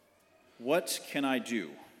What can I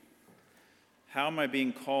do? How am I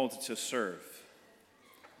being called to serve?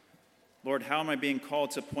 Lord, how am I being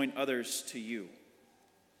called to point others to you?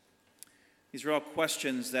 These are all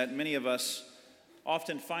questions that many of us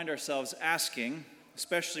often find ourselves asking,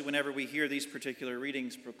 especially whenever we hear these particular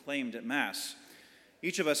readings proclaimed at Mass.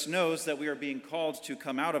 Each of us knows that we are being called to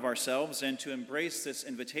come out of ourselves and to embrace this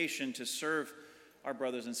invitation to serve our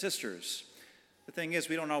brothers and sisters. The thing is,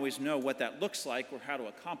 we don't always know what that looks like or how to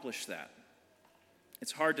accomplish that.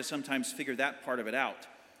 It's hard to sometimes figure that part of it out.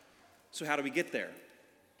 So how do we get there?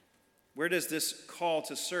 Where does this call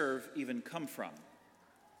to serve even come from?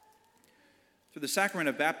 Through the sacrament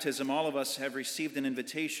of baptism, all of us have received an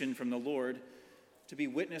invitation from the Lord to be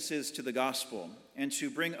witnesses to the gospel and to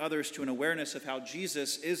bring others to an awareness of how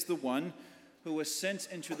Jesus is the one who was sent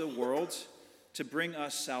into the world to bring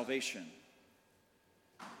us salvation.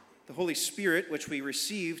 The Holy Spirit, which we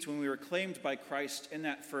received when we were claimed by Christ in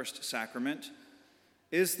that first sacrament,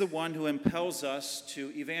 is the one who impels us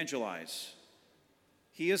to evangelize.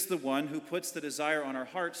 He is the one who puts the desire on our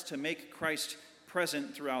hearts to make Christ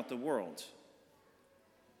present throughout the world.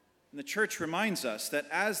 And the Church reminds us that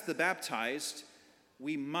as the baptized,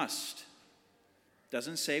 we must.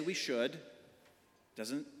 Doesn't say we should,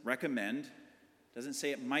 doesn't recommend, doesn't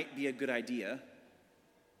say it might be a good idea.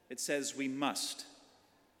 It says we must.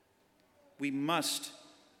 We must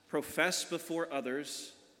profess before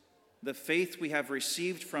others the faith we have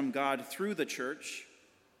received from God through the Church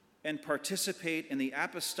and participate in the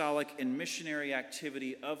apostolic and missionary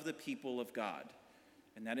activity of the people of God.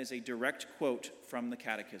 And that is a direct quote from the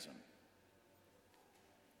Catechism.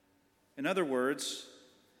 In other words,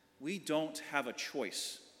 we don't have a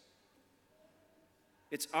choice.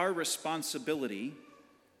 It's our responsibility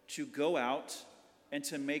to go out and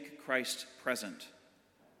to make Christ present.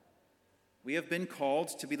 We have been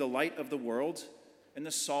called to be the light of the world and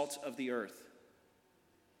the salt of the earth.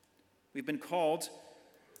 We've been called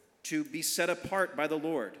to be set apart by the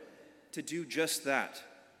Lord to do just that.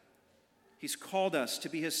 He's called us to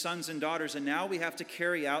be his sons and daughters, and now we have to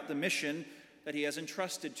carry out the mission that he has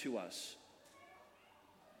entrusted to us.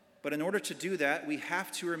 But in order to do that, we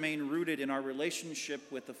have to remain rooted in our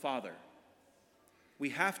relationship with the Father. We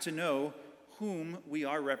have to know whom we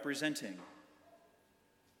are representing.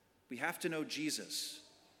 We have to know Jesus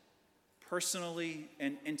personally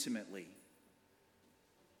and intimately.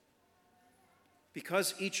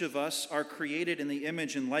 Because each of us are created in the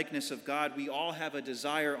image and likeness of God, we all have a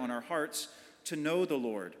desire on our hearts to know the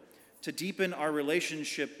Lord, to deepen our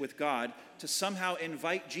relationship with God, to somehow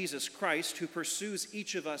invite Jesus Christ, who pursues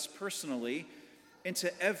each of us personally,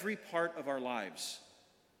 into every part of our lives.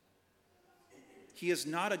 He is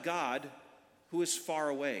not a God who is far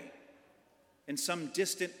away, in some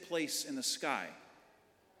distant place in the sky.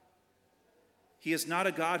 He is not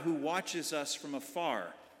a God who watches us from afar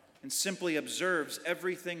and simply observes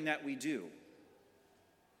everything that we do.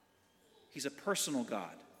 He's a personal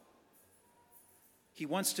God. He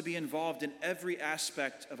wants to be involved in every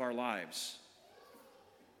aspect of our lives.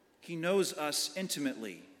 He knows us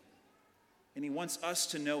intimately, and he wants us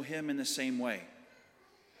to know him in the same way.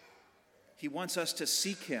 He wants us to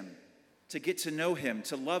seek him, to get to know him,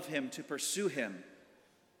 to love him, to pursue him,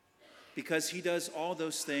 because he does all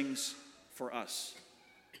those things for us.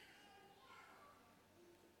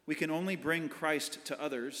 We can only bring Christ to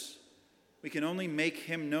others. We can only make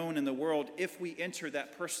him known in the world if we enter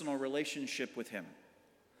that personal relationship with him.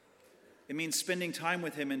 It means spending time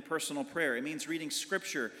with him in personal prayer. It means reading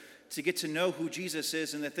Scripture to get to know who Jesus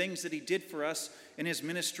is and the things that he did for us in his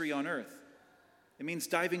ministry on earth. It means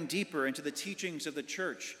diving deeper into the teachings of the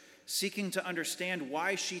Church, seeking to understand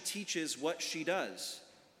why she teaches what she does.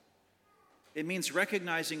 It means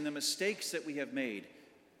recognizing the mistakes that we have made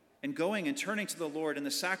and going and turning to the Lord in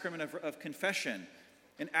the sacrament of confession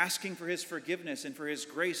and asking for his forgiveness and for his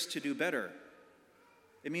grace to do better.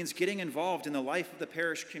 It means getting involved in the life of the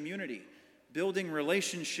parish community, building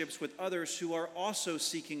relationships with others who are also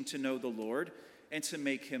seeking to know the Lord and to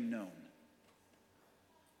make him known.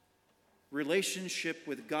 Relationship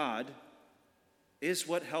with God is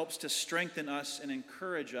what helps to strengthen us and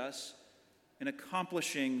encourage us in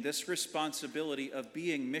accomplishing this responsibility of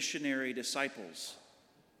being missionary disciples.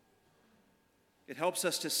 It helps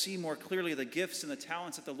us to see more clearly the gifts and the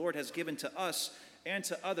talents that the Lord has given to us and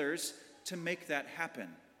to others to make that happen.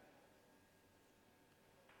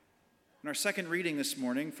 In our second reading this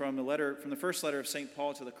morning from the first letter of St.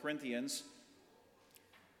 Paul to the Corinthians,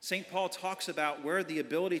 St. Paul talks about where the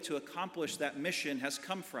ability to accomplish that mission has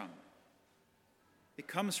come from. It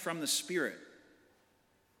comes from the Spirit.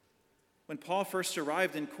 When Paul first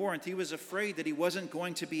arrived in Corinth, he was afraid that he wasn't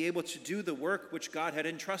going to be able to do the work which God had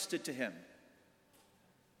entrusted to him.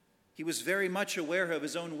 He was very much aware of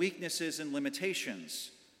his own weaknesses and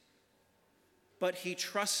limitations, but he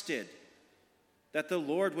trusted that the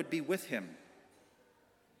Lord would be with him.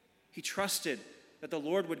 He trusted that the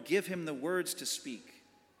Lord would give him the words to speak.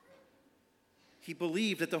 He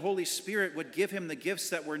believed that the Holy Spirit would give him the gifts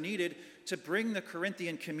that were needed to bring the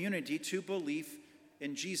Corinthian community to belief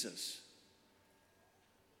in Jesus.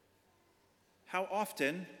 How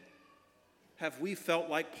often have we felt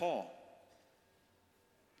like Paul?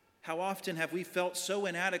 How often have we felt so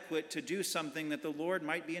inadequate to do something that the Lord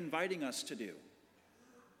might be inviting us to do?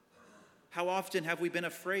 How often have we been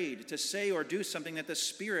afraid to say or do something that the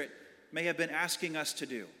Spirit may have been asking us to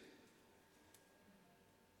do?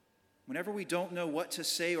 Whenever we don't know what to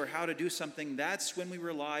say or how to do something, that's when we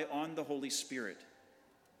rely on the Holy Spirit.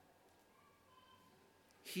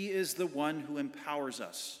 He is the one who empowers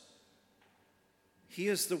us. He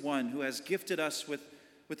is the one who has gifted us with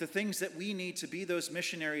the things that we need to be those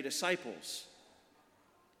missionary disciples.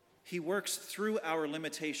 He works through our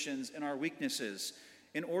limitations and our weaknesses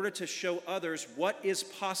in order to show others what is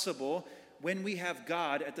possible when we have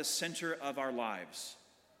God at the center of our lives.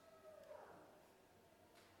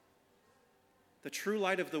 The true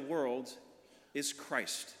light of the world is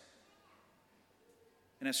Christ.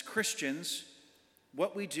 And as Christians,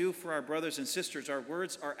 what we do for our brothers and sisters, our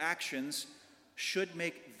words, our actions, should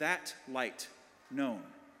make that light known.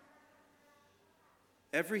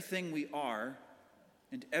 Everything we are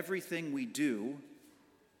and everything we do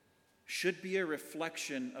should be a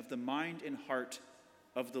reflection of the mind and heart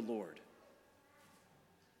of the Lord.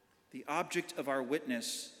 The object of our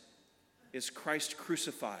witness is Christ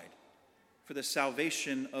crucified for the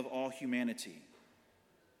salvation of all humanity.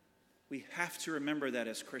 We have to remember that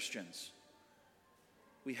as Christians.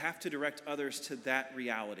 We have to direct others to that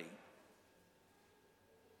reality.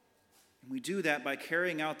 And we do that by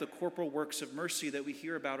carrying out the corporal works of mercy that we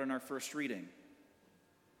hear about in our first reading.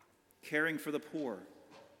 Caring for the poor,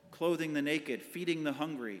 clothing the naked, feeding the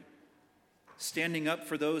hungry, standing up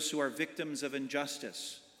for those who are victims of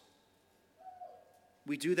injustice.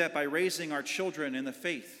 We do that by raising our children in the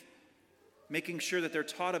faith, making sure that they're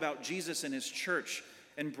taught about Jesus and his church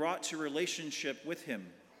and brought to relationship with him.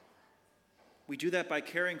 We do that by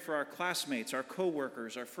caring for our classmates, our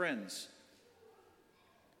co-workers, our friends.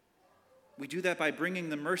 We do that by bringing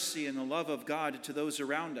the mercy and the love of God to those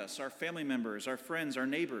around us, our family members, our friends, our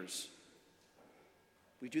neighbors.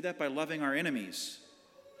 We do that by loving our enemies,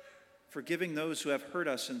 forgiving those who have hurt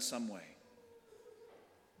us in some way.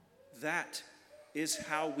 That is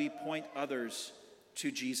how we point others to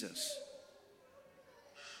Jesus.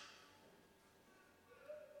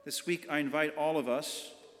 This week, I invite all of us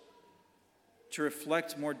to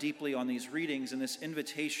reflect more deeply on these readings and this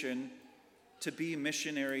invitation to be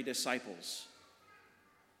missionary disciples.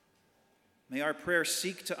 May our prayer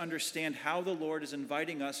seek to understand how the Lord is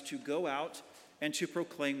inviting us to go out and to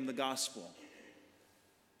proclaim the gospel.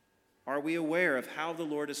 Are we aware of how the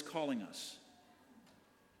Lord is calling us?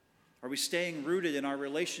 Are we staying rooted in our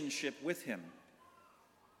relationship with him?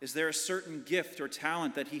 Is there a certain gift or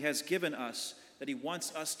talent that he has given us that he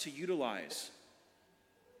wants us to utilize?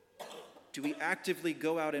 Do we actively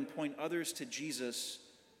go out and point others to Jesus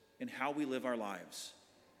in how we live our lives?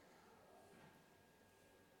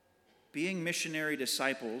 Being missionary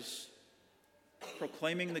disciples,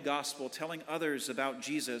 proclaiming the gospel, telling others about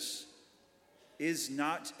Jesus, is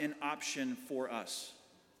not an option for us.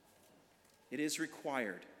 It is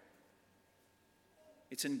required.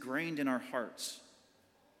 It's ingrained in our hearts.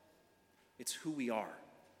 It's who we are.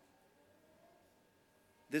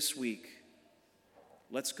 This week,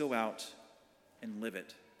 let's go out and live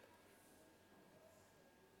it.